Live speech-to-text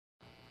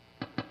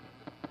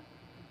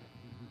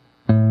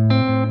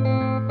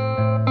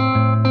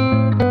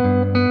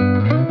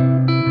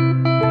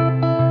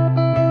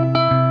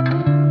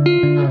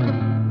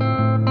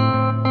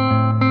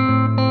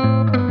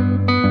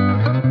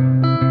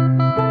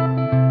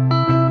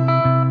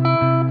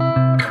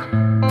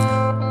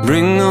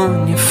Bring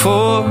on your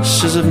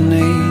forces of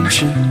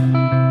nature.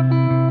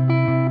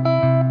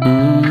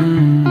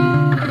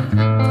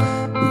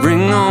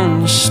 Bring on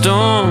your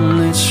storm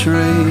that's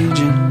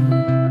raging.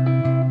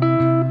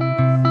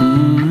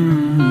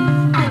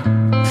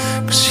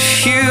 'Cause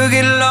if you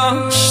get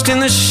lost in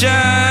the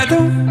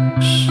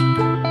shadows,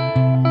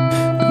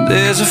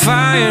 there's a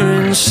fire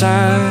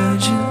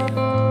inside you.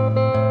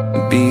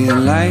 Be the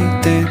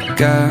light that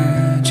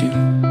guides you.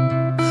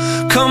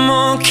 Come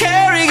on,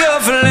 carry your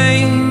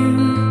flame.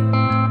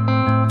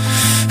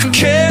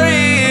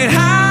 Carry it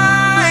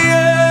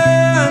higher.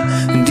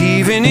 And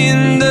even in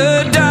the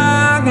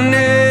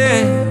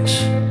darkness,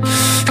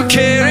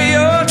 carry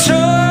your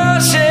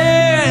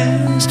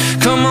torches.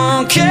 Come on,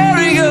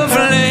 carry your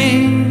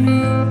flame.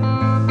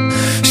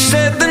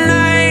 Set the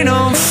night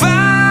on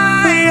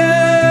fire.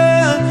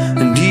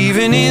 And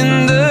even in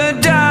the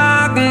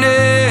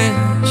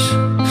darkness,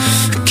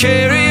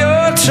 carry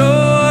your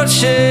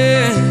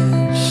torches.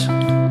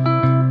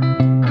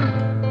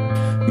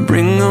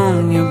 Bring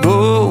on your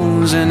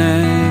bows and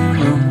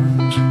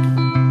arrows.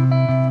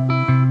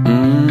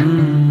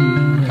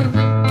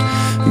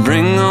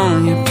 Bring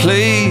on your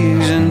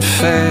plagues and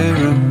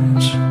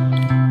pharaohs.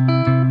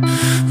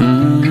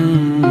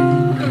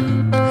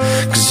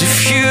 'Cause if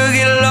you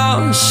get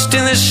lost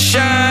in the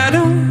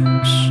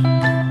shadows,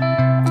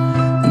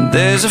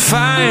 there's a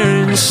fire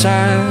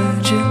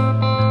inside you,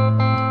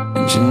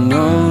 and you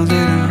know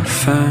that I'll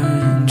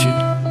find you.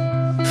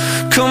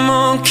 Come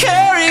on,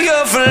 carry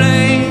your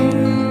flame.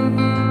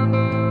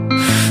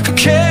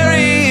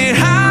 Carry it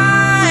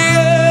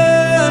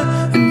higher.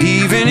 And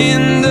even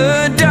in the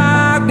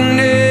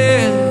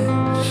darkness,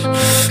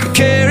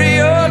 carry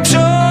your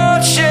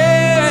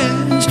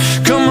torches.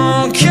 Come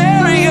on,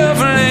 carry your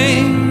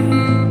flame.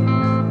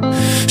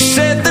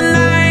 Set the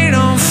night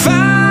on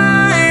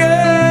fire.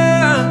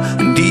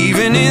 And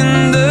even in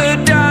the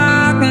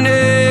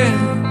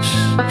darkness,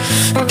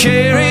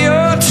 carry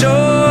your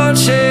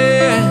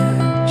torches.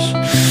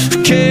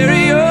 Carry